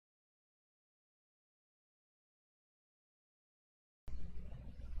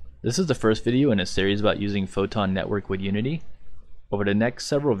This is the first video in a series about using Photon Network with Unity. Over the next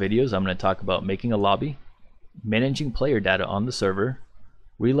several videos, I'm going to talk about making a lobby, managing player data on the server,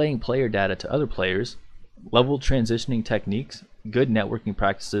 relaying player data to other players, level transitioning techniques, good networking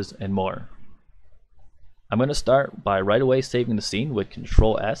practices, and more. I'm going to start by right away saving the scene with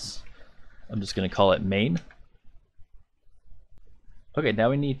Control S. I'm just going to call it main. Okay, now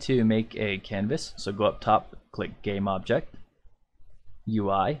we need to make a canvas. So go up top, click Game Object,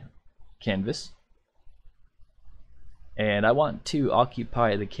 UI, Canvas. And I want to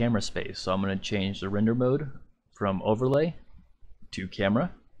occupy the camera space. So I'm going to change the render mode from overlay to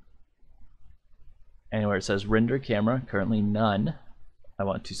camera. And where it says render camera, currently none, I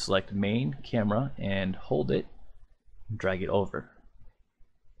want to select main camera and hold it and drag it over.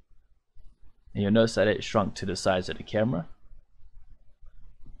 And you'll notice that it shrunk to the size of the camera.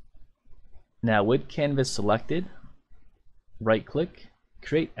 Now with canvas selected, right click,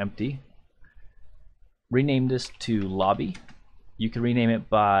 create empty, rename this to lobby. You can rename it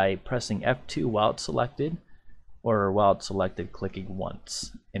by pressing F2 while it's selected, or while it's selected clicking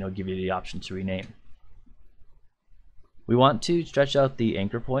once, and it'll give you the option to rename. We want to stretch out the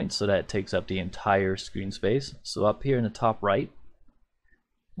anchor point so that it takes up the entire screen space. So up here in the top right,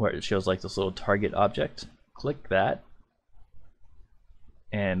 where it shows like this little target object, click that,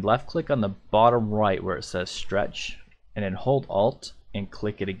 and left click on the bottom right where it says stretch, and then hold Alt and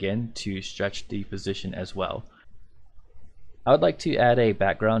click it again to stretch the position as well. I would like to add a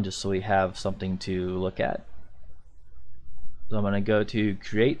background just so we have something to look at. So I'm going to go to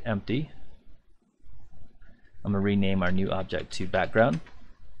create empty. I'm going to rename our new object to background.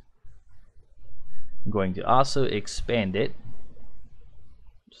 I'm going to also expand it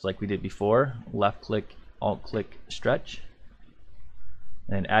just like we did before. Left click, Alt click, stretch,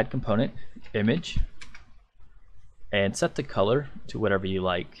 and add component, image, and set the color to whatever you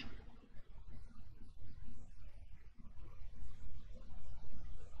like.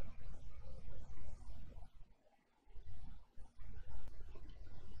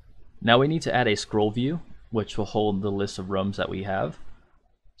 Now we need to add a scroll view, which will hold the list of rooms that we have.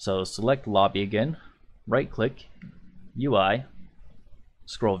 So select lobby again, right click, UI,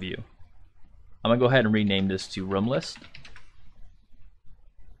 scroll view. I'm going to go ahead and rename this to room list.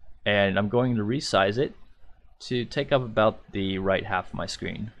 And I'm going to resize it to take up about the right half of my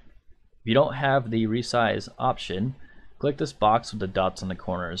screen. If you don't have the resize option, click this box with the dots on the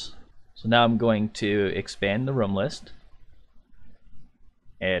corners. So now I'm going to expand the room list.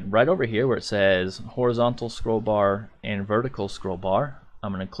 And right over here where it says horizontal scroll bar and vertical scroll bar,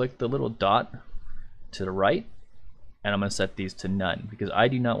 I'm going to click the little dot to the right, and I'm going to set these to none because I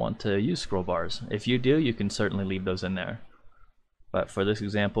do not want to use scroll bars. If you do, you can certainly leave those in there. But for this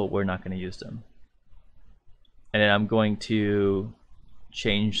example, we're not going to use them. And then I'm going to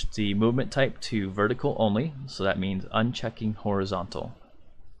change the movement type to vertical only, so that means unchecking horizontal.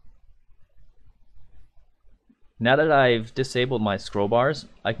 Now that I've disabled my scroll bars,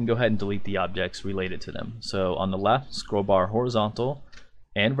 I can go ahead and delete the objects related to them. So on the left, scroll bar horizontal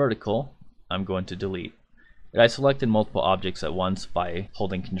and vertical, I'm going to delete. And I selected multiple objects at once by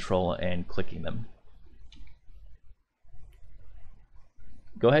holding Control and clicking them.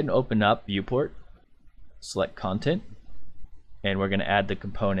 Go ahead and open up viewport, select content, and we're going to add the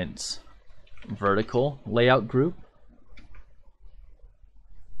components vertical layout group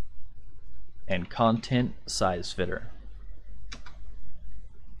and content size fitter.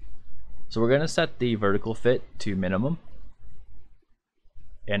 So we're going to set the vertical fit to minimum,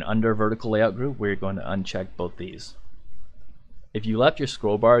 and under vertical layout group we're going to uncheck both these. If you left your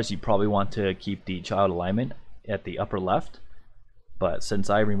scroll bars, you probably want to keep the child alignment at the upper left, but since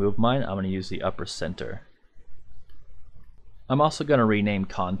I removed mine, I'm going to use the upper center. I'm also going to rename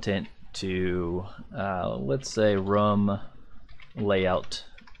content to let's say room layout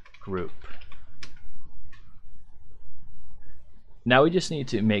group. Now we just need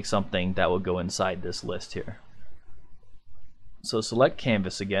to make something that will go inside this list here. So select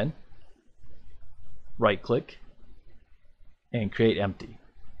canvas again, right click, and create empty.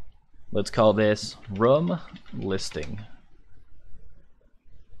 Let's call this room listing.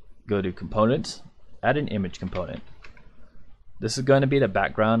 Go to components, add an image component. This is going to be the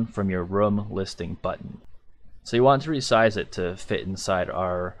background from your room listing button. So you want to resize it to fit inside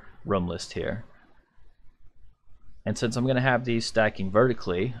our room list here. And since I'm going to have these stacking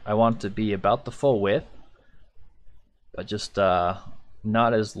vertically, I want it to be about the full width, but just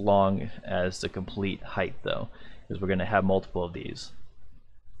not as long as the complete height though, because we're going to have multiple of these.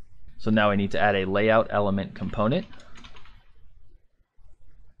 So now we need to add a layout element component.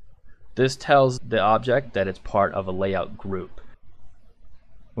 This tells the object that it's part of a layout group.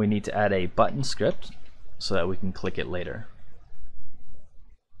 we need to add a button script so that we can click it later.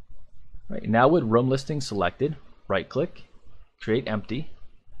 Right, now with room listing selected, right click, create empty.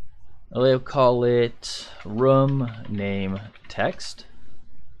 I'll call it room name text.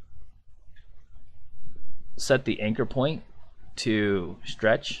 Set the anchor point to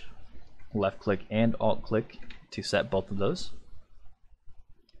stretch, left click and alt click to set both of those.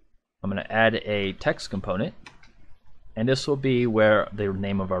 I'm going to add a text component, and this will be where the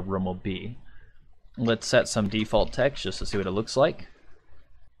name of our room will be. Let's set some default text just to see what it looks like.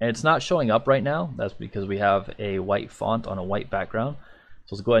 And it's not showing up right now. That's because we have a white font on a white background.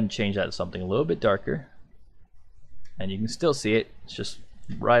 So let's go ahead and change that to something a little bit darker. And you can still see it. It's just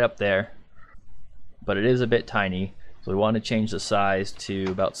right up there. But it is a bit tiny. So we want to change the size to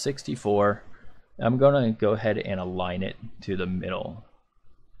about 64. I'm going to go ahead and align it to the middle.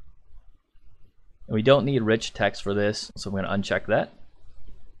 And we don't need rich text for this, so I'm going to uncheck that.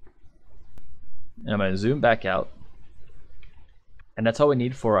 And I'm going to zoom back out. And that's all we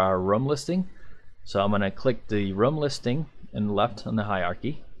need for our room listing. So I'm going to click the room listing in the left on the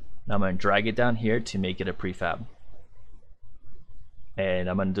hierarchy. Now I'm going to drag it down here to make it a prefab. And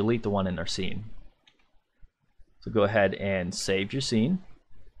I'm going to delete the one in our scene. So go ahead and save your scene.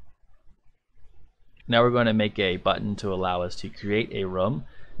 Now we're going to make a button to allow us to create a room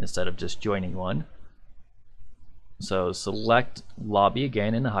instead of just joining one. So select lobby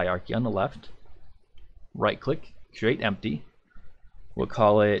again in the hierarchy on the left. Right click, create empty. We'll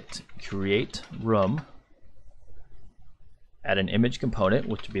call it create room. Add an image component,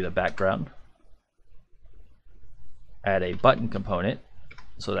 which would be the background. Add a button component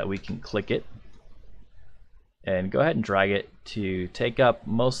so that we can click it. And go ahead and drag it to take up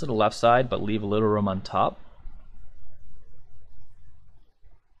most of the left side, but leave a little room on top.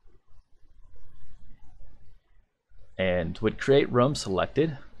 And with create room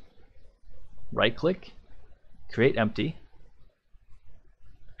selected, right click, create empty.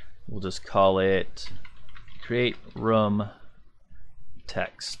 We'll just call it create room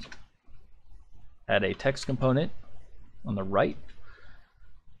text. Add a text component on the right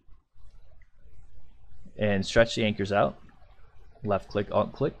and stretch the anchors out. Left click,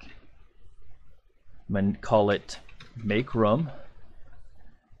 alt click. I'm going to call it make room.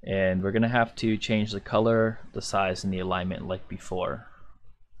 And we're going to have to change the color, the size, and the alignment like before.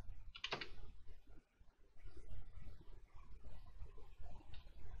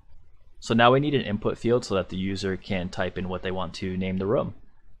 So now we need an input field so that the user can type in what they want to name the room.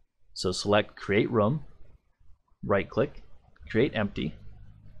 So select create room, right click, create empty.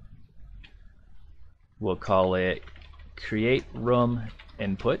 We'll call it create room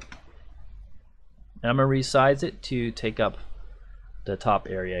input. And I'm going to resize it to take up the top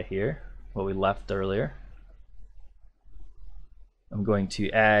area here, what we left earlier. I'm going to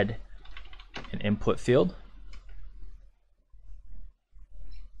add an input field.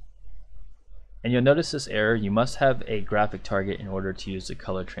 And you'll notice this error, you must have a graphic target in order to use the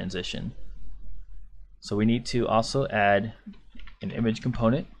color transition. So we need to also add an image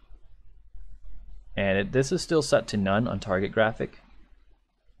component. And this is still set to none on target graphic.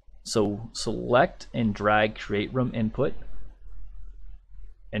 So select and drag create room input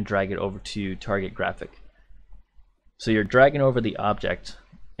and drag it over to target graphic. So you're dragging over the object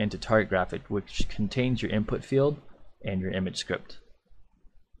into target graphic, which contains your input field and your image script.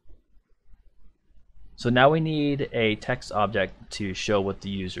 So now we need a text object to show what the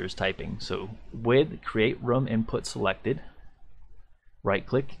user is typing. So with create room input selected, right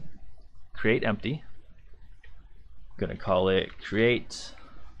click, create empty. I'm going to call it create.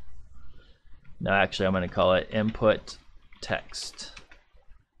 No, actually I'm going to call it input text.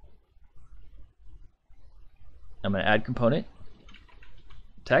 I'm going to add component,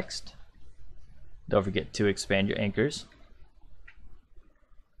 text. Don't forget to expand your anchors.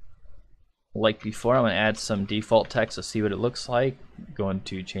 Like before, I'm going to add some default text to see what it looks like. I'm going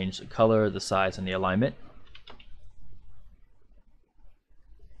to change the color, the size, and the alignment.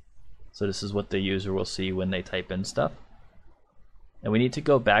 So this is what the user will see when they type in stuff. And we need to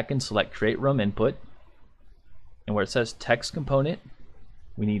go back and select create room input. And where it says text component,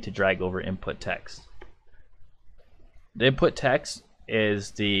 we need to drag over input text. The input text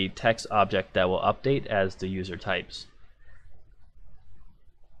is the text object that will update as the user types.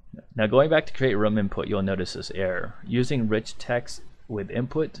 Now going back to create room input, you'll notice this error. Using rich text with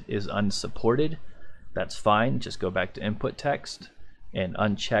input is unsupported. That's fine, just go back to input text and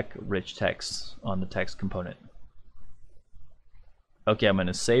uncheck rich text on the text component. Okay, I'm going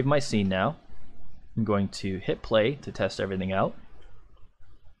to save my scene now. I'm going to hit play to test everything out.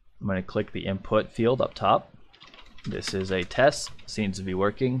 I'm going to click the input field up top. This is a test, seems to be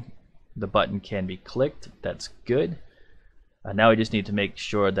working. The button can be clicked, that's good. Now we just need to make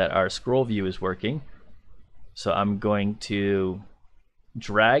sure that our scroll view is working. So I'm going to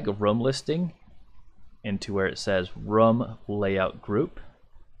drag a room listing into where it says room layout group.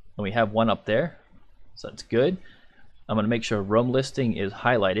 And we have one up there, so that's good. I'm going to make sure room listing is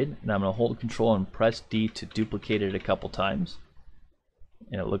highlighted, and I'm going to hold Control and press D to duplicate it a couple times.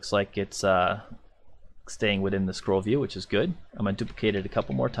 And it looks like it's staying within the scroll view, which is good. I'm going to duplicate it a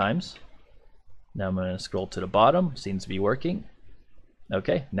couple more times. Now I'm going to scroll to the bottom, seems to be working.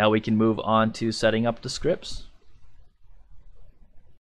 Okay, now we can move on to setting up the scripts.